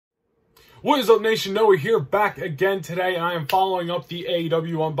What is up, Nation? Noah here, back again today. I am following up the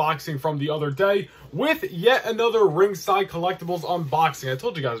AEW unboxing from the other day with yet another Ringside Collectibles unboxing. I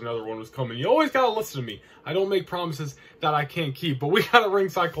told you guys another one was coming. You always gotta listen to me. I don't make promises that I can't keep, but we got a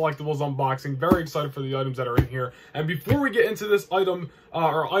Ringside Collectibles unboxing. Very excited for the items that are in here. And before we get into this item,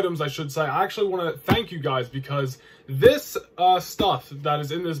 or items I should say, I actually want to thank you guys because this stuff that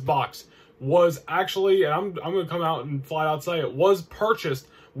is in this box was actually, and I'm going to come out and flat out say it, was purchased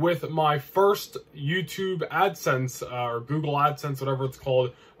with my first YouTube AdSense, or Google AdSense, whatever it's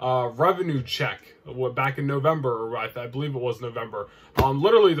called, revenue check back in November, or I believe it was November.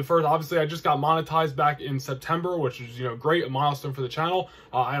 Literally the first, obviously I just got monetized back in September, which is, you know, great, a milestone for the channel.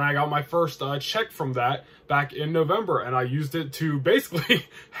 And I got my first check from that back in November, and I used it to basically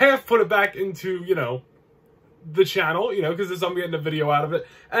half put it back into, you know, the channel, you know, because I'm getting a video out of it,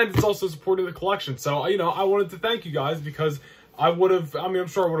 and it's also supporting the collection. So, you know, I wanted to thank you guys because I would have, I mean, I'm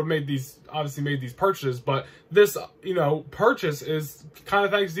sure I would have made these, obviously made these purchases, but this, you know, purchase is kind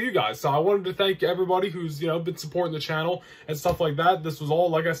of thanks to you guys. So I wanted to thank everybody who's, you know, been supporting the channel and stuff like that. This was all,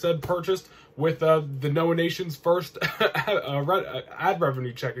 like I said, purchased with the Noah Nation's first ad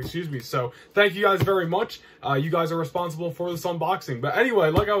revenue check, excuse me. So thank you guys very much. You guys are responsible for this unboxing. But anyway,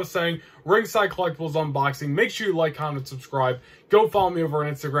 like I was saying, Ringside Collectibles unboxing. Make sure you like, comment, subscribe. Go follow me over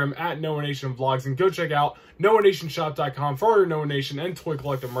on Instagram at Noah Nation Vlogs, and go check out NoahNationShop.com for all your Noah Nation and toy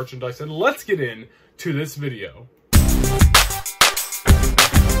collector merchandise. And let's get in to this video.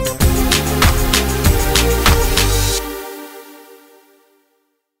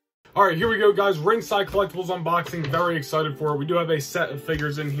 Alright, here we go, guys. Ringside Collectibles unboxing. Very excited for it. We do have a set of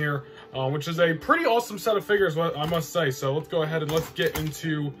figures in here, which is a pretty awesome set of figures, I must say. So let's go ahead and let's get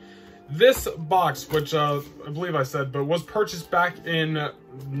into this box, which I believe I said, but was purchased back in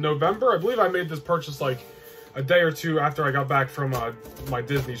November. I believe I made this purchase like a day or two after I got back from my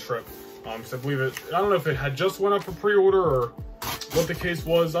Disney trip. So I believe it, I don't know if it had just went up for pre-order or what the case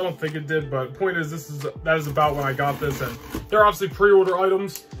was. I don't think it did, but point is, that is about when I got this, and they're obviously pre-order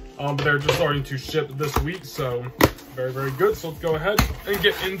items, but they're just starting to ship this week, so very, very good. So let's go ahead and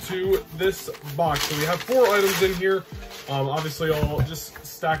get into this box. So we have 4 items in here, obviously all just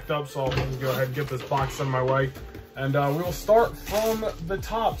stacked up, so I'll go ahead and get this box on my way. And we will start from the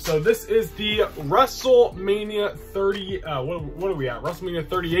top. So this is the WrestleMania 30, what are we at? WrestleMania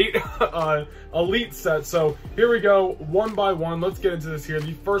 38 Elite set. So here we go, one by one. Let's get into this here.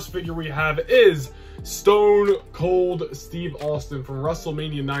 The first figure we have is Stone Cold Steve Austin from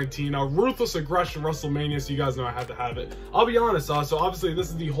WrestleMania 19. Ruthless Aggression WrestleMania, so you guys know I had to have it. I'll be honest, so obviously this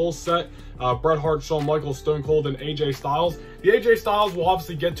is the whole set. Bret Hart, Shawn Michaels, Stone Cold, and AJ Styles. The AJ Styles, we'll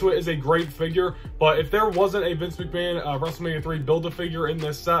obviously get to it, is a great figure, but if there wasn't a Vince McMahon WrestleMania 3 Build-A-Figure in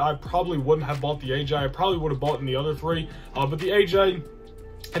this set, I probably wouldn't have bought the AJ. I probably would have bought in the other 3, but the AJ,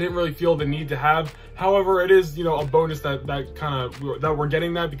 I didn't really feel the need to have. However, it is, you know, a bonus that we're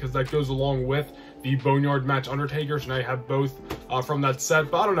getting that, because that goes along with the Boneyard match Undertaker. So now you have both from that set.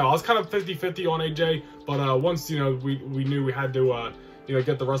 But I don't know, I was kind of 50-50 on AJ, but once, you know, we knew we had to you know,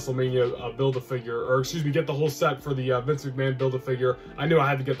 get the WrestleMania Build-A-Figure, or excuse me, get the whole set for the Vince McMahon Build-A-Figure. I knew I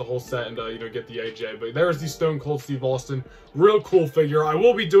had to get the whole set and, you know, get the AJ. But there's the Stone Cold Steve Austin. Real cool figure. I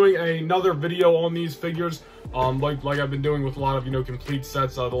will be doing another video on these figures, like I've been doing with a lot of, you know, complete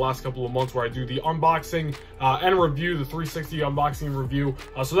sets the last couple of months, where I do the unboxing and review, the 360 unboxing review.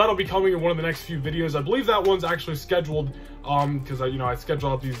 So that'll be coming in one of the next few videos. I believe that one's actually scheduled, because you know, I schedule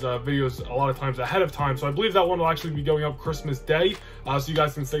out these videos a lot of times ahead of time. So I believe that one will actually be going up Christmas Day. So you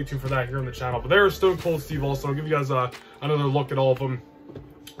guys can stay tuned for that here on the channel. But there's Stone Cold Steve also. I'll give you guys another look at all of them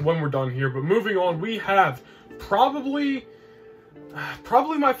when we're done here. But moving on, we have probably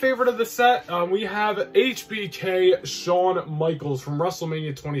my favorite of the set. We have HBK Shawn Michaels from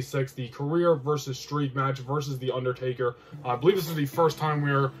WrestleMania 26, the career versus streak match versus The Undertaker. I believe this is the first time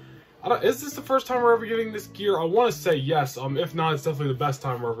is this the first time we're ever getting this gear? I want to say yes. If not, it's definitely the best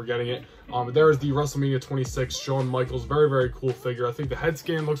time we're ever getting it. There is the WrestleMania 26 Shawn Michaels. Very, very cool figure. I think the head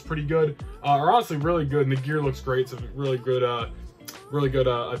scan looks pretty good, or honestly really good, and the gear looks great. It's a really good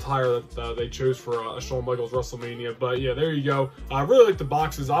attire that they chose for a Shawn Michaels WrestleMania. But yeah, there you go. I really like the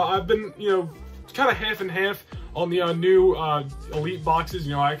boxes. I've been, you know, kind of half and half on the new Elite boxes.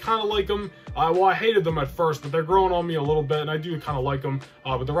 You know, I kind of like them. Well, I hated them at first, but they're growing on me a little bit, and I do kind of like them.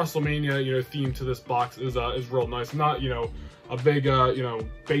 But the WrestleMania, you know, theme to this box is real nice. Not, you know, a big, you know,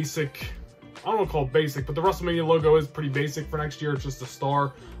 basic. I don't want to call it basic, but the WrestleMania logo is pretty basic for next year. It's just a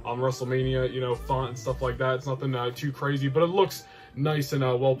star on WrestleMania, you know, font and stuff like that. It's nothing too crazy, but it looks nice and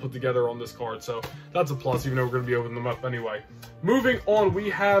well put together on this card, so that's a plus, even though we're going to be opening them up anyway. Moving on, we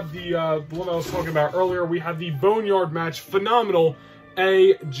have the one I was talking about earlier. We have the Boneyard match phenomenal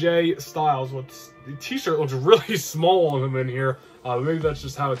AJ Styles. The t-shirt looks really small on him in here. Maybe that's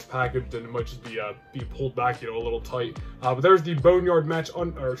just how it's packaged, and it might just be pulled back, a little tight. But there's the Boneyard match,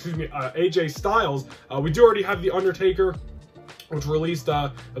 AJ Styles. We do already have the Undertaker, which released,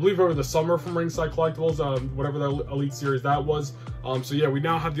 I believe, over the summer from Ringside Collectibles, whatever the Elite Series that was. So yeah, we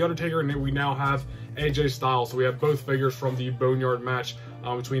now have the Undertaker, and then we now have AJ Styles. So we have both figures from the Boneyard match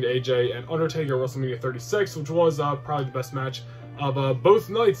between AJ and Undertaker, WrestleMania 36, which was probably the best match of both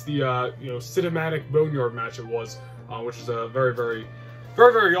nights. The cinematic Boneyard match it was, which is very, very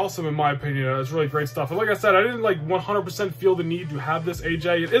awesome in my opinion. It's really great stuff. And like I said, I didn't 100% feel the need to have this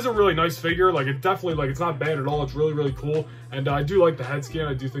AJ. It is a really nice figure. It definitely, it's not bad at all. It's really, really cool. And I do like the head scan.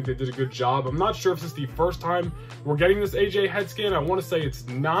 I do think they did a good job. I'm not sure if this is the first time we're getting this AJ head scan. I want to say it's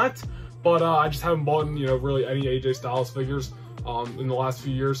not, but I just haven't bought, really any AJ Styles figures in the last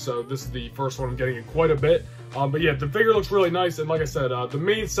few years. So this is the first one I'm getting in quite a bit. But yeah, the figure looks really nice. And like I said, the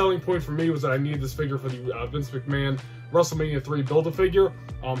main selling point for me was that I needed this figure for the Vince McMahon WrestleMania 3 Build-A-Figure.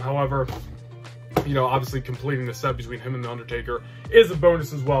 However, obviously completing the set between him and The Undertaker is a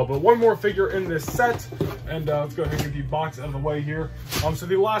bonus as well. But one more figure in this set, and let's go ahead and get the box out of the way here. So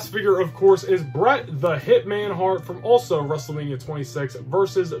the last figure, of course, is Bret the Hitman Hart from also WrestleMania 26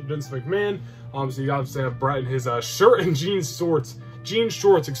 versus Vince McMahon. So you obviously have Bret in his shirt and jean shorts,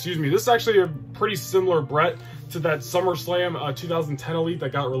 excuse me. This is actually a pretty similar Bret to that SummerSlam 2010 Elite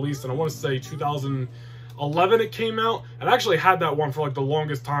that got released, and I want to say 2011 it came out. And I actually had that one for the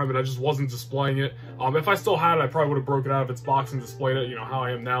longest time, but I just wasn't displaying it. If I still had it, I probably would have broken it out of its box and displayed it, how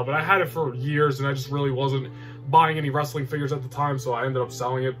I am now. But I had it for years, and I just really wasn't buying any wrestling figures at the time, so I ended up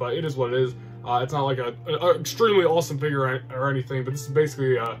selling it. But it is what it is. It's not like an extremely awesome figure or anything, but this is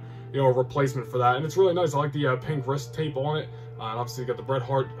basically a replacement for that. And it's really nice. I like the pink wrist tape on it. And obviously you got the Bret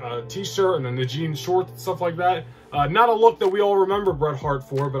Hart t-shirt and then the jean shorts, stuff like that. Not a look that we all remember Bret Hart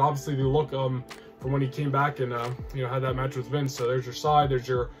for, but obviously the look from when he came back and had that match with Vince. So there's your side, there's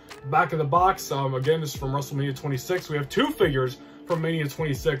your back of the box. Again, this is from WrestleMania 26. We have two figures from Mania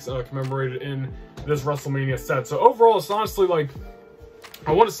 26 commemorated in this WrestleMania set. So overall, it's honestly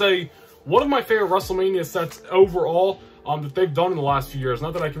I want to say one of my favorite WrestleMania sets overall that they've done in the last few years.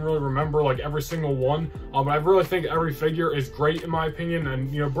 Not that I can really remember every single one, but I really think every figure is great in my opinion.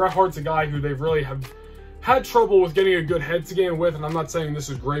 And Bret Hart's a guy who they really have had trouble with getting a good head scan with, and I'm not saying this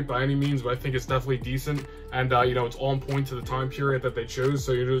is great by any means, but I think it's definitely decent, and it's on point to the time period that they chose,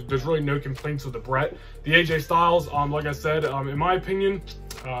 so there's really no complaints with the Bret. The AJ Styles, like I said, in my opinion,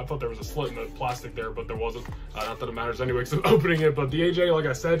 I thought there was a slit in the plastic there, but there wasn't. Not that it matters anyway, because I'm opening it. But the AJ, like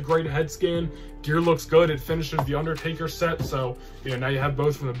I said, great head scan. Gear looks good. It finishes the Undertaker set. So, now you have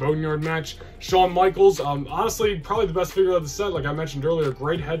both from the Boneyard match. Shawn Michaels, honestly, probably the best figure of the set. Like I mentioned earlier,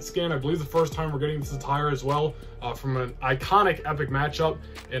 great head scan. I believe the first time we're getting this attire as well, from an iconic epic matchup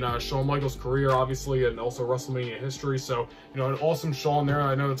in Shawn Michaels' career, obviously, and also WrestleMania history. So, an awesome Shawn there.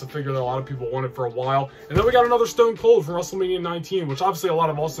 I know that's a figure that a lot of people wanted for a while. And then we got another Stone Cold from WrestleMania 19, which obviously a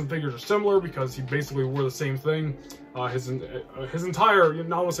lot of awesome figures are similar because he basically wore the same thing his entire,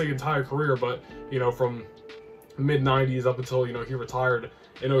 not want to say entire career, but from mid-90s up until he retired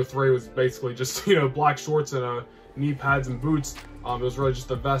in 03, was basically just black shorts and knee pads and boots. It was really just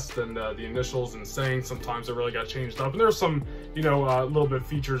the vest and the initials and saying. Sometimes it really got changed up, and there's some little bit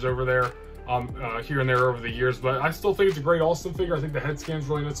features over there here and there over the years, but I still think it's a great awesome figure. I think the head scan's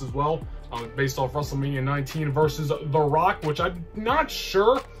really nice as well, based off WrestleMania 19 versus The Rock, which I'm not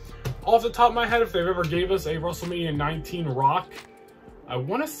sure off the top of my head if they've ever gave us a WrestleMania 19 Rock. I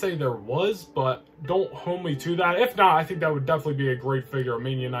want to say there was, but don't hold me to that. If not, I think that would definitely be a great figure. A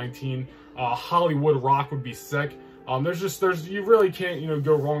Mania 19 Hollywood Rock would be sick. You really can't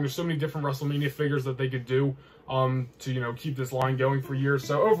go wrong. There's so many different WrestleMania figures that they could do to keep this line going for years.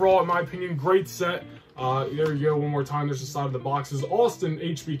 So overall, in my opinion, great set. There you go, one more time. There's the side of the boxes: Austin,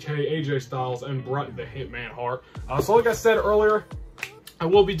 HBK, AJ Styles, and Bret the Hitman Hart. So like I said earlier, I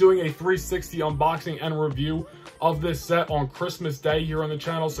will be doing a 360 unboxing and review of this set on Christmas Day here on the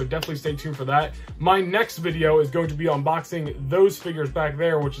channel, so definitely stay tuned for that. My next video is going to be unboxing those figures back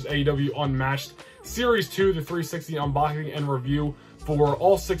there, which is AEW Unmatched Series 2, the 360 unboxing and review for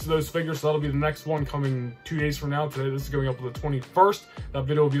all 6 of those figures. So that'll be the next one coming 2 days from now. Today, this is going up on the 21st. That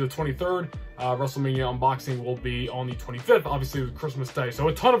video will be the 23rd. WrestleMania unboxing will be on the 25th, obviously with Christmas Day. So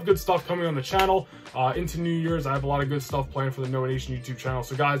a ton of good stuff coming on the channel into New Year's. I have a lot of good stuff planned for the Noah Nation YouTube channel.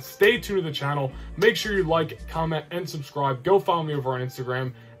 So guys, stay tuned to the channel. Make sure you like, comment, and subscribe. Go follow me over on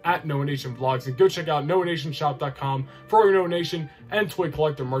Instagram at Noah Nation Vlogs, and go check out NoahNationShop.com for all your Noah Nation and toy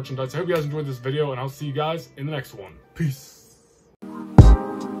collector merchandise. I hope you guys enjoyed this video, and I'll see you guys in the next one. Peace.